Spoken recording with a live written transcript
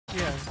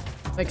Yeah.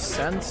 Makes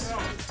sense.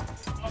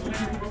 I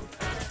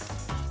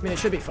mean, it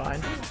should be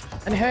fine.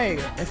 And hey,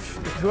 if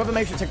whoever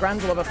makes it to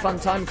Grands will have a fun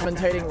time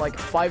commentating like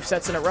 5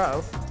 sets in a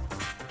row.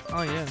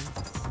 Oh yeah.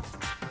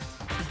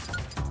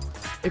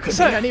 It could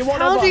be any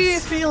one of us. How do you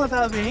feel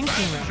about being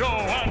teammate?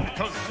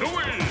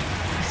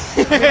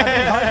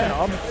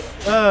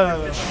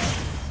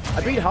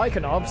 I beat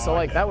Haikanob, so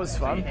like that was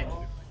fun.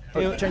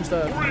 Oh, change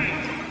the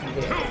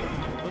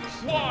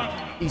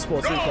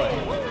esports replay.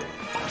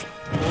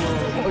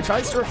 Oh,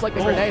 tries to reflect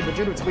the grenade, but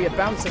due to its weird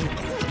bouncing,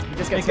 he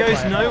just gets it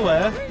goes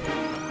nowhere.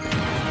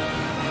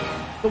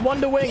 The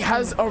Wonder Wing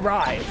has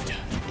arrived.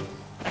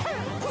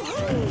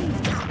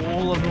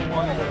 All of the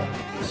wonder.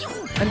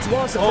 And to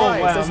our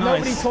surprise, wow, there's nice.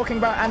 nobody talking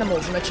about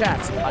animals in the chat.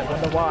 I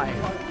wonder why.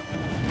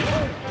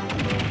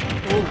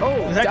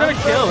 Oh, is that gonna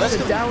kill? That's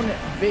down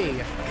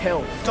B.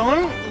 Kill.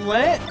 Don't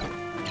let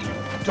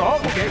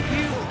Dog get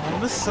you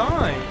on the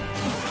side.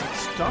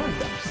 Stun.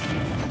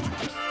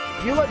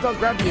 If you let Dog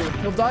grab you,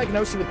 he'll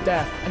diagnose you with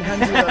death and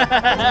hand you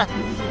a...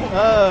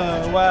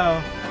 Oh,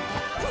 wow.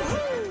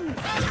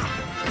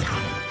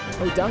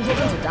 Oh, down tilt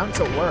into down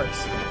tilt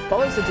works.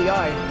 Follows the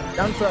DI.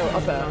 Down throw,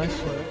 up air.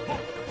 Nice work.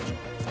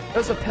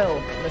 There's a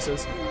pill.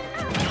 Misses.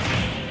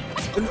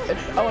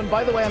 Oh, and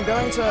by the way, I'm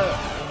going to...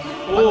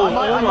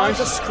 I might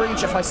just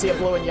screech if I see a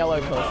blue and yellow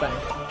pill thing.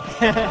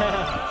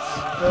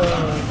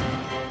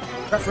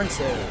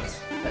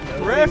 References.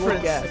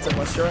 Reference. Yeah, it's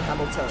unless you're a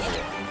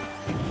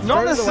Hamiltonian.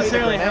 Not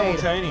necessarily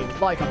Hamiltonian.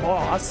 Like a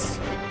boss.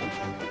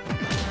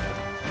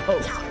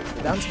 Oh,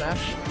 down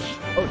smash.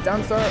 Oh,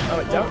 down throw.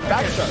 Oh, down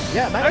back throw.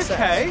 Yeah, makes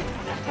sense.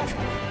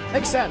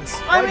 Makes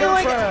sense. I mean,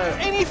 like,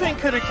 anything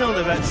could have killed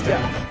it that stage.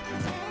 Yeah.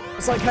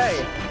 It's like, hey,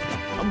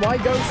 why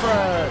go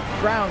for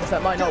grounds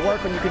that might not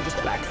work when you can just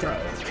back throw?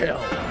 Kill.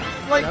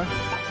 Like, you know?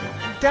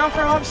 Down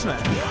for up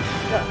smash.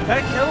 Yeah.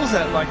 That kills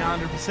it like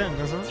 100%,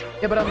 doesn't it?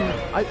 Yeah, but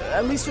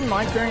at least in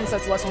my experience,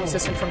 that's less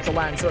consistent for him to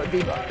land, so it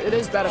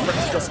is better for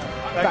him to just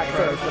back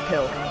throw for the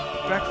kill.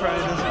 Back throw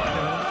doesn't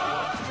kill.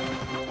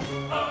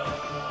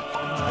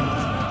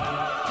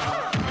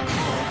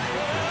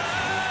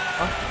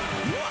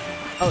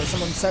 Oh,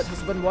 someone's set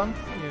has been won?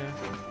 Yeah.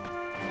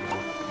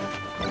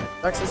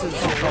 Rexus is...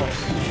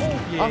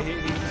 Yeah,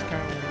 he's just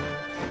currently...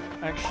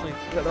 Actually...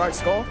 Is that the right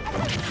score?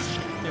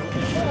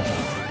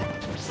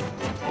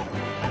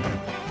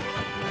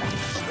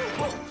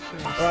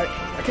 Alright,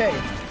 okay.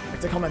 Back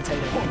to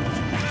commentating.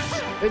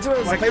 Victor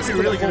is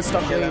basically really full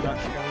stock lead.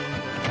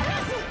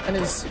 And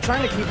is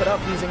trying to keep it up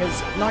using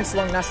his nice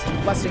long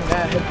lasting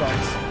air hitbox.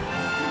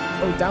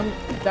 Oh,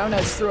 down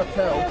edge through a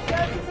pill.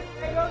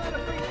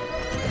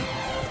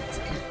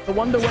 The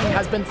Wonder Wing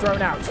has been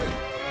thrown out.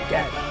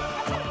 Again.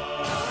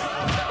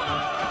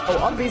 Oh,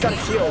 up B's out of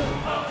shield.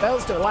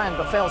 Fails to land,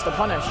 but fails to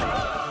punish.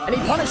 And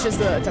he punishes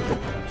the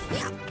attempted punish.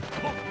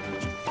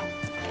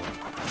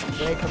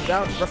 Grenade comes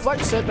out,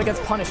 reflects it, but gets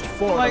punished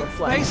for the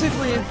reflect.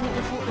 Basically, if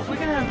we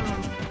can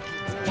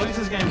have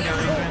losers game going,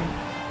 then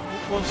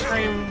we'll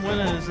stream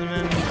winners, and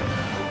then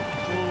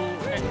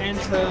we'll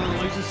enter the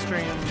losers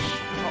stream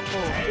top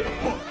 4.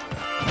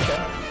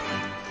 Okay.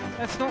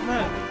 That's not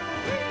bad.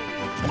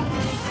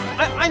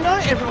 I know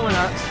everyone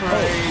asks for a...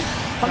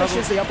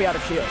 Punishes the uppy out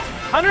of shield.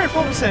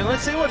 104%,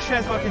 let's see what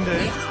Shazzb0tt can do.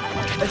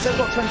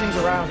 Shazzb0tt turn things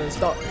around and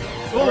stop.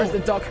 Whereas the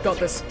Doc got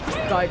this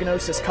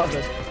diagnosis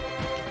covered.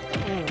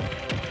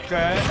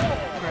 Grab.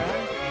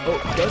 Oh,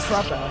 goes for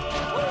up there.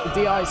 The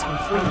DI is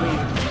completely...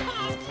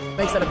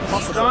 makes that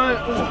impossible.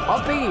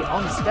 Up B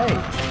on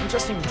stage.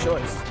 Interesting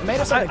choice. It made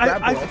us like a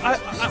grab lift. I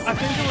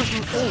think it was...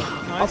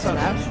 Up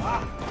smash.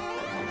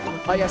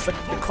 Oh yes, the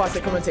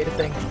classic commentator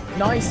thing.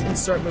 Nice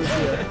insert move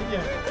here.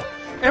 Yeah.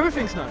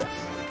 Everything's nice.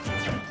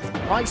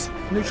 Nice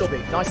neutral B.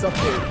 Nice up B.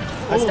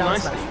 Nice down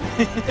smash.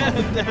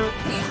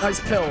 Nice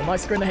pill.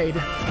 Nice grenade.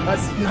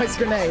 Nice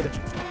grenade.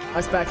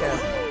 Nice back air.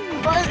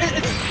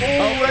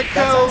 That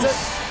kills.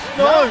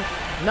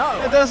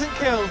 No. It doesn't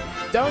kill.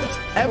 Don't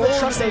ever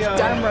trust those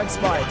damn red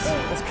spikes.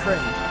 That's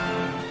cringe.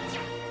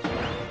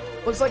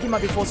 Looks like he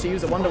might be forced to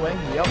use a Wonder Wing.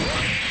 Yup.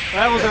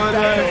 That was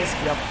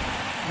Yep.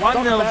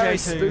 1-0 J2.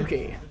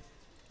 Spooky.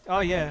 Oh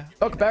yeah.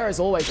 Duck Bear is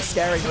always a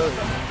scary move.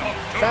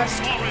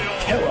 Fast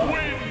killer.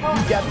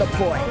 You get the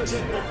point.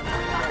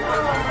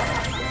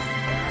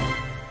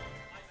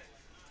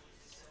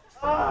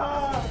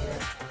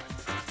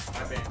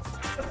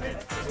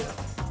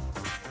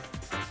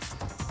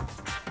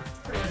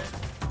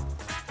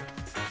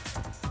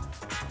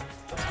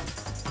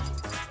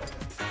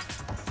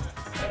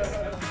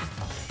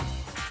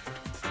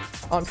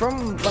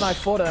 From when I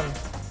fought him,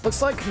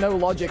 looks like No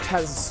Logic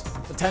has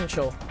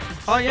potential.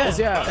 Oh yeah.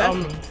 Yeah,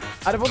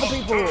 out of all the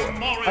people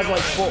I've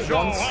like fought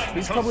once,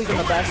 he's probably been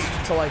the best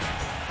to like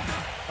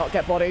not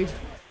get bodied.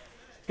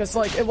 Because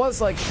like it was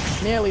like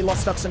nearly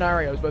lost up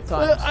scenarios both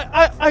times.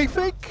 I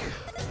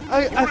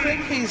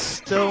think he's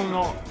still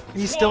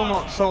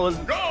not solid.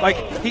 Like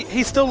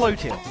he's still low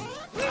tier.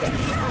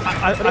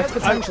 But he has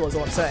potential is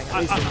what I'm saying.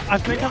 I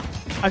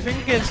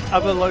think against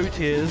other low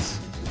tiers,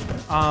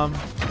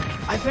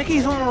 I think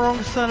he's on the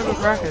wrong side of the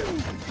bracket.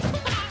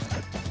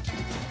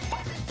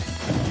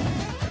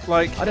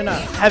 Like, I don't know.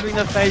 having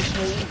to face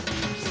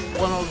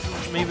one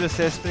of me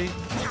versus SB,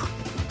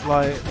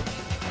 like,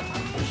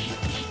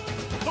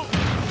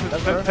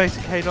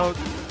 facing K-Dog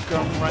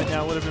right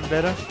now would have been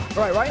better.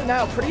 Right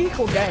now, pretty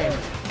equal game.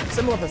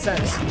 Similar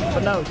percents.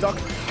 But no, Doc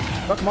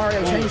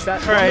Mario changed that.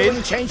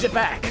 Trade. Changed it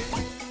back.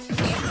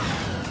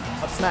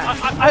 Up smash.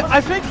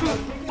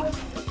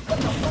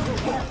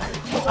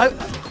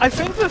 I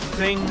think the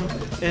thing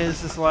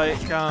is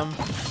like,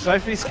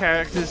 both these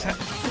characters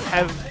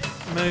have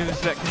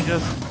moves that can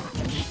just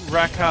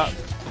rack up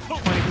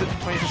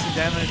 20%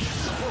 damage,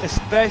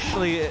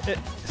 especially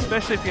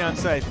if you're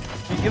unsafe.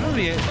 You give them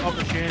the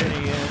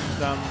opportunity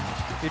and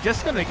you're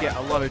just going to get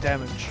a lot of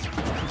damage.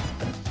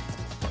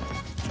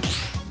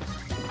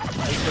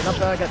 Up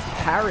there gets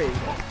parried.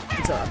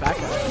 It's a back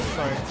out.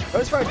 Sorry.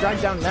 Goes for a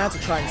drag down now to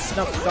try and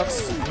snuff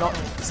Doc's not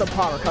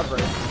subpar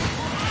recovery.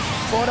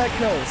 Forward air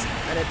kills,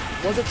 and it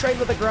was a trade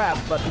with a grab,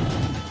 but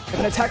if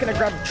an attack and a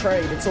grab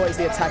trade, it's always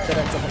the attack that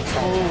ends up on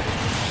top.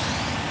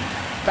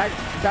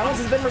 Balance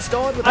has been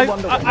restored with the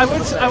Wonder Wing. I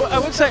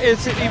would say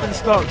it's even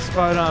stocks,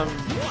 but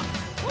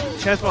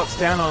Shazzb0tt's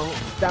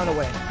down a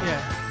wing.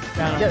 Yeah,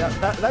 down a wing.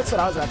 Yeah, that's what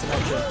I was about to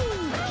mention.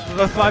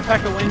 The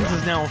 5-pack of wings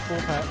is now a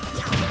 4-pack.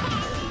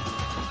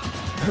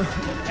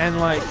 And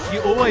like,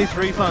 you always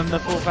refund the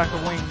 4-pack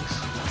of wings.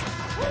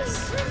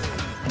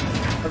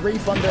 A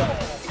refund it.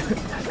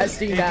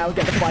 SD now,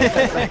 get the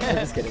 5-pack back. I'm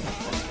just kidding.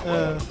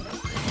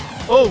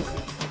 Oh!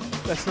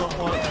 That's not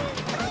what...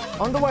 I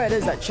wonder why it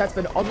is that chat's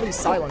been oddly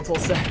silent all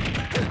set.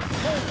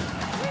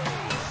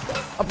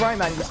 Oh, Brian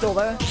man, you still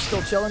there?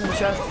 Still chilling in the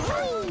chat?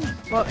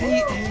 Well,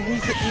 he's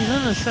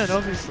in the set,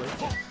 obviously.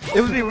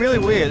 It would be really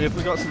weird if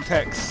we got some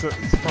text from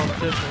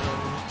different.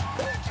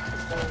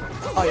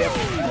 Oh yeah.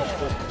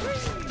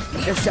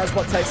 If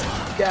Shazzb0tt takes,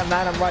 yeah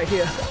man, I'm right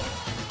here.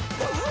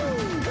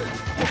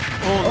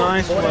 Oh,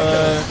 nice work.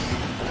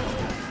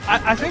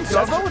 I think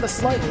Shazzb0tt with a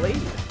slight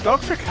lead.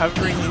 Doc's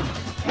recovery,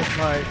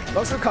 like...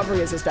 Doc's recovery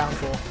is his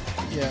downfall.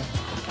 Yeah.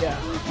 Yeah.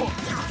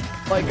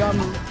 Like,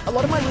 a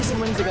lot of my recent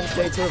wins against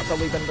J2 have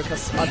probably been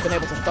because I've been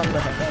able to thunder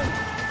him.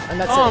 And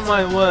that's oh it.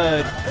 my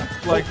word.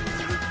 Like,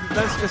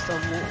 that's just a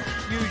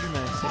huge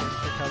mess in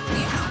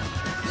recovery.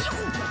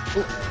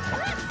 Ooh.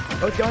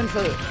 Both going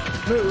for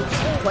moves,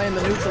 playing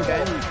the neutral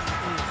game.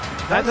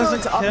 That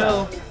doesn't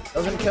kill.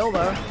 Doesn't kill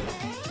though.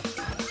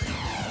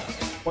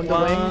 Wonder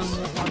Wings.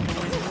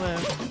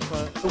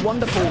 The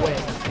wonderful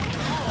wing.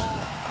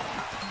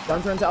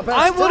 Going for into up air.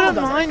 I wouldn't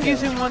mind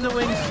using Wonder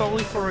Wings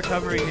solely for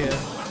recovery here.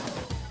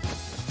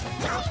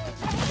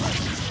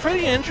 It's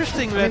pretty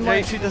interesting that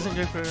J2 doesn't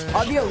go for...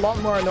 I'd be a lot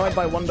more annoyed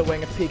by Wonder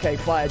Wing if PK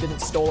Fire didn't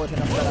stall it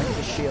enough that I could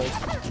just shield.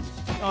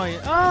 Oh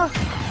yeah.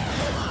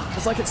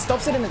 It's like it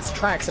stops it in its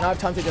tracks and I have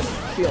time to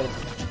just shield.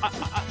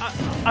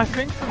 I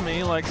think for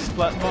me, like,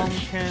 Splat Bomb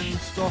can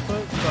stop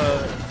it,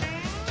 but...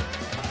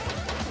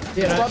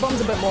 Yeah, Splat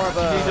Bomb's a bit more of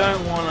a... You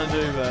don't want to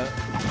do that.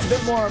 It's a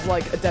bit more of,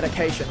 like, a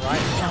dedication, right?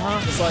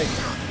 Uh-huh. It's like...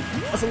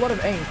 That's a lot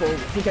of ink, while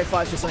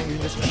PK5 is just something you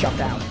can just shut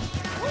down.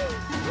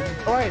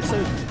 Alright,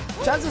 so...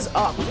 Chaz is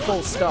up,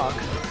 full stock.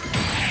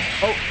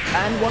 Oh,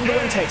 and Wonder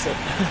Wing takes it.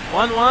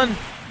 1-1.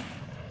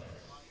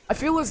 I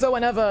feel as though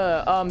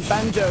whenever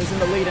Banjo's in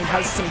the lead and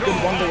has some good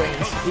Wonder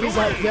Wings,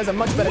 he has a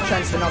much better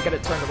chance to not get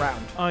it turned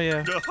around. Oh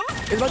yeah. He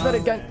has a much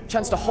better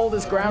chance to hold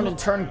his ground and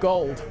turn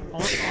gold.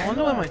 I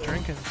wonder what am I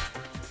drinking?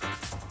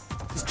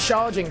 He's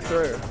charging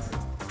through.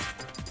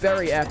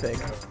 Very epic.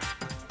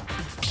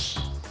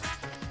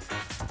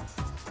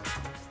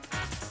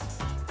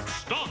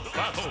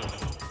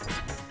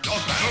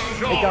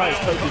 Hey guys,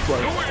 Pokey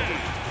Floats.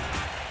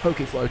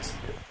 Pokey Floats.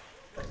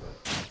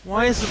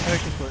 Why is the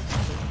Pokey Floats?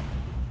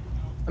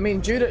 I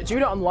mean, due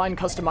to online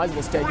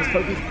customizable stages,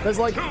 there's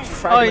like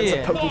fragments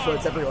of Pokey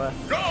Floats everywhere.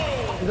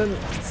 And then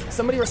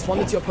somebody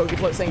responded to your Pokey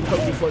Float saying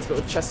Pokey Floats but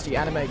with chesty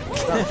anime,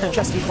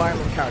 chesty Fire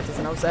Emblem characters,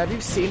 and I was like, have you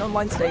seen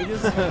online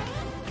stages?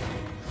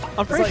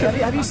 I'm pretty sure.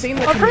 Have you seen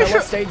the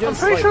Camilla stages? I'm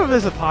pretty sure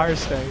there's a Pyre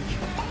stage.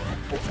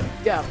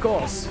 Yeah, of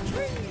course.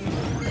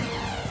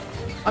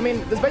 I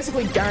mean, there's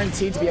basically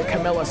guaranteed to be a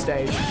Camilla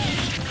stage.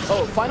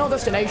 Oh, Final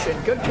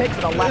Destination. Good pick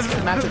for the last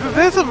match of the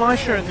There's a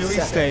Maestro and Nui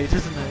stage,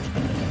 isn't there?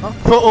 Huh?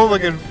 For all the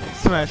good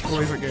Smash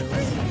boys and girls.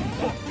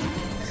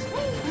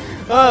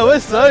 Oh, we're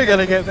so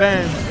gonna get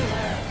banned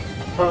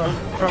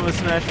from a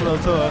Smash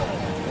World Tour.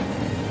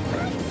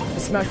 The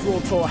Smash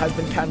World Tour has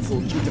been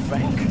cancelled due to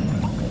fake.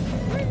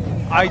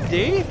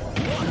 ID?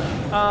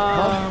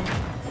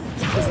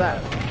 What's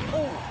that?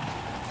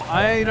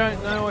 I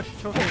don't know what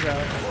you're talking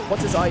about.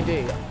 What's his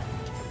ID?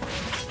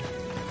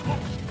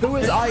 Who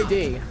is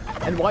ID?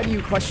 And why do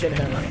you question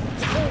him?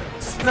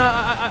 No,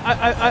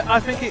 I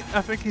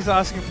think he's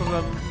asking for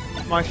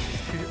my Nui.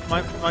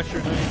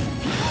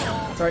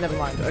 Sorry, never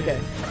mind. Okay.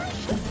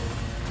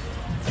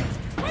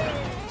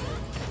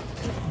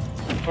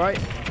 Alright.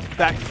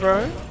 Back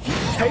throw.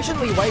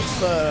 Patiently waits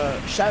for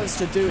Shaz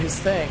to do his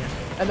thing,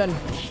 and then,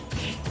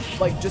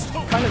 like, just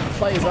kind of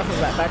plays off of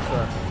that back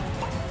throw.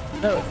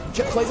 No,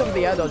 plays off of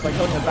the air dodge by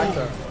killing the back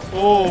throw.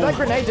 Oh. If that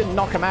grenade didn't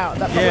knock him out,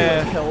 that probably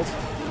would have killed.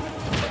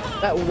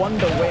 That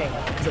Wonder Wing.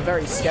 is a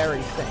very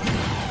scary thing.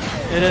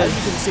 It As is.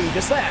 you can see,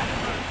 just there.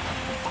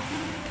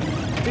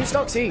 2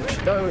 stocks each,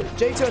 though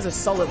J2 has a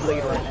solid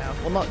lead right now.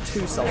 Well, not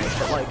too solid,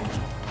 but like,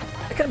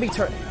 it can be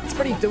it's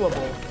pretty doable.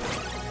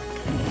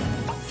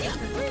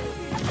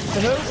 To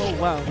who? Oh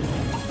wow.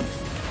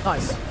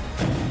 Nice.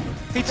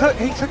 He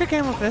took a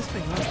game of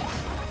Vesping.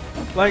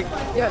 Like,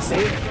 Yeah,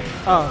 see?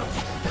 oh.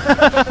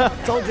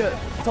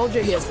 Told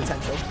you he has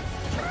potential.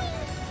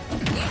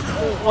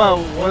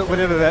 Well,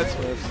 whatever that's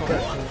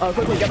worth. Oh,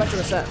 quickly, get back to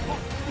the set.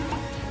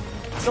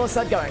 Still a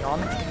set going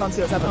on. Can't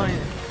see what's happening.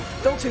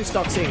 Still 2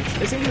 stocks each.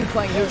 They seem to be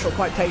playing neutral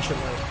quite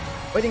patiently,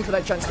 waiting for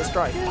their chance to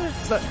strike.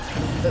 So,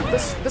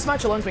 this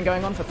match alone's been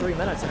going on for 3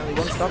 minutes and only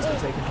 1 stock's been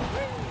taken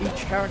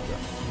each character.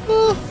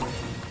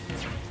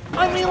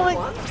 I mean, like,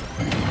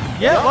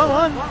 yeah,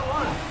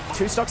 1-1.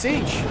 2 stocks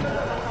each.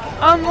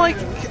 Like,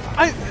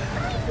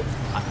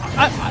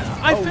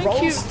 I think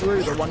rolls you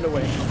through the Wonder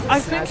Wing. I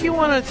think you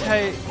want to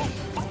take.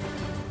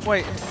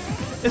 Wait,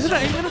 is it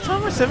an 8-minute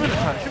time or a 7-minute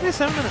time? Should be a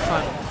 7-minute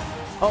time.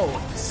 Oh,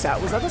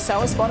 was that the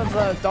sour spot of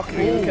the Doc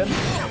Ryukin?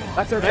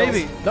 Back to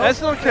Maybe. Nope.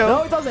 That's not kill.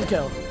 No, it doesn't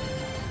kill.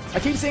 I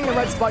keep seeing the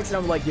red spikes and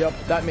I'm like, yep,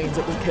 that means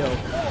it will kill.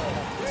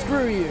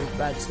 Screw you,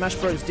 bad Smash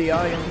Bros.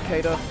 DI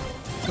indicator.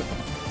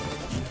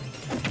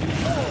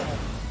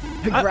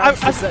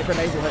 Grabs that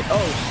grenade with it.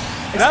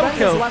 Oh, expand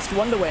his last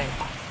Wonder Wing.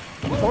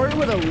 Tori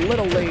with a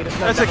little lead.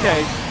 No, That's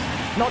okay.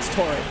 Not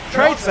Tori.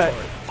 Trade set.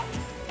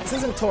 This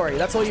isn't Tori.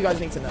 That's all you guys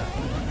need to know.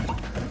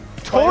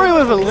 Tori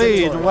with a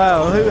lead.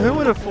 Wow. Who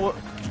would have thought?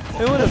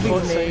 Who would have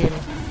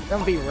thought?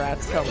 Don't be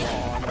rats. Come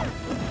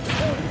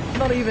on.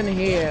 Not even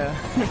here.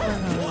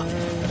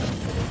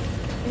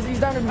 he's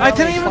down in. I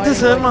didn't even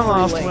deserve like my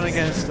last links. one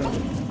against him.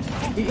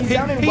 He's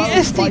down in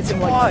fighting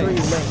like 3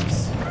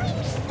 links.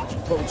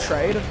 Little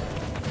trade.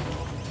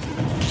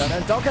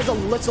 And Doc has a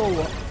little,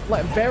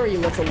 like very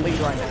little lead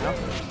right now.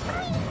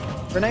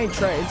 Grenade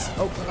trades.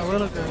 Oh, A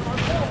little bit.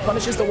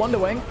 punishes the Wonder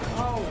Wing.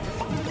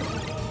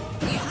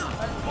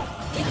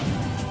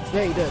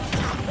 Yeah, he did.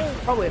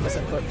 Probably a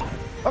misinput.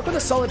 Doc with a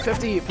solid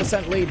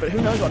 50% lead, but who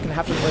knows what can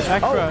happen with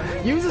it.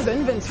 Oh, uses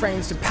Invent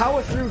frames to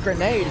power through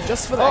grenade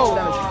just for the extra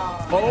damage.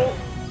 Oh,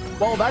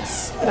 well,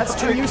 that's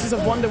 2 uses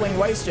of Wonder Wing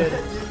wasted.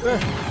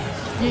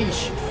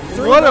 Yeesh.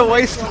 What a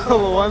waste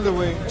of a Wonder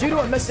Wing. Due to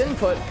a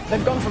misinput,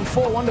 they've gone from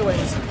 4 Wonder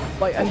Wings,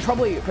 like, and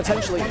probably,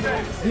 potentially,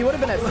 he would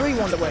have been at 3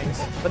 Wonder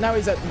Wings, but now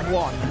he's at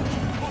 1.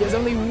 He has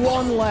only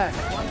 1 left.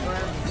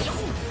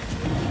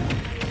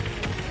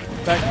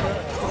 Back.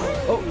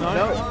 Oh,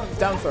 no,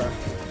 down throw.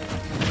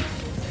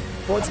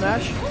 Forward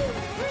smash.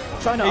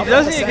 Trying to He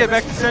doesn't even get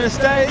back to center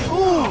stage.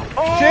 Ooh,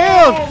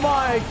 shield! Oh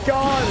my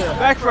god!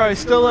 Back throw,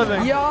 still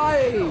living.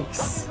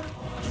 Yikes!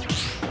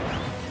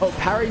 Oh,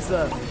 parries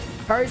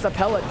the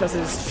pellet because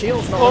his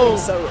shield's not looking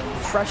so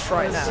fresh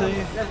right now.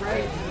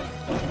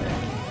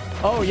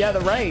 Oh yeah,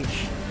 the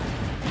rage.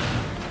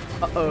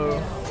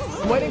 Uh-oh.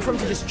 I'm waiting for him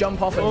to just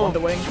jump off and Wonder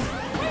Wing.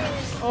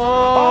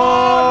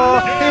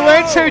 Oh, no! He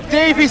went too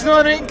deep, he's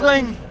not an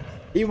Inkling.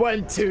 He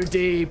went too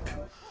deep.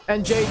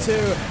 And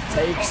J2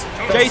 takes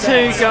the J2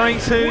 set. going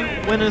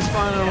to winners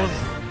finals.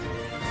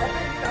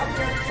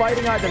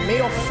 Fighting either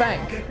me or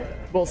Fank.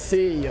 We'll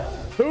see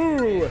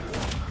who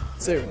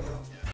soon.